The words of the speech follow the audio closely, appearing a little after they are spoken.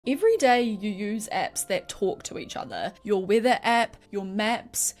Every day you use apps that talk to each other. Your weather app, your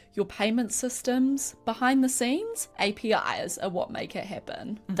maps, your payment systems. Behind the scenes, APIs are what make it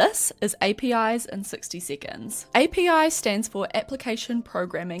happen. This is APIs in 60 seconds. API stands for Application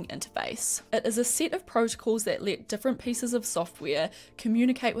Programming Interface. It is a set of protocols that let different pieces of software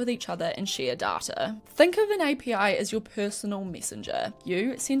communicate with each other and share data. Think of an API as your personal messenger.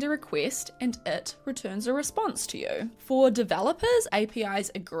 You send a request and it returns a response to you. For developers, APIs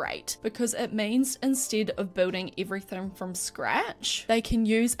are great because it means instead of building everything from scratch, they can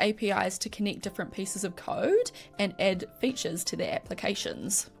use APIs to connect different pieces of code and add features to their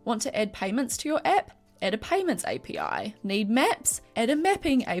applications. Want to add payments to your app? Add a payments API. Need maps? Add a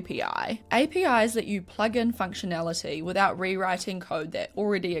mapping API. APIs let you plug in functionality without rewriting code that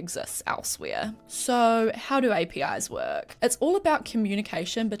already exists elsewhere. So how do APIs work? It's all about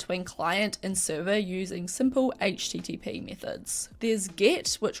communication between client and server using simple HTTP methods. There's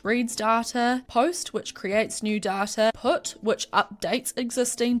get, which reads data, post, which creates new data, put, which updates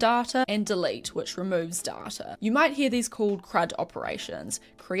existing data, and delete, which removes data. You might hear these called CRUD operations: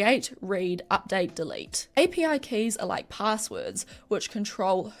 create, read, update, delete. API keys are like passwords, which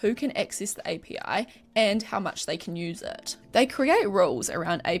control who can access the API and how much they can use it. They create rules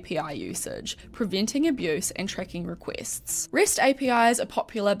around API usage, preventing abuse and tracking requests. REST APIs are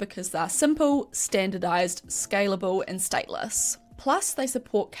popular because they're simple, standardized, scalable, and stateless. Plus, they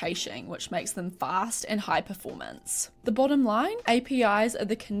support caching, which makes them fast and high performance. The bottom line, APIs are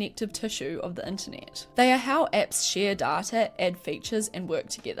the connective tissue of the internet. They are how apps share data, add features, and work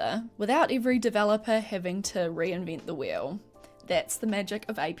together, without every developer having to reinvent the wheel. That's the magic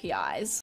of APIs.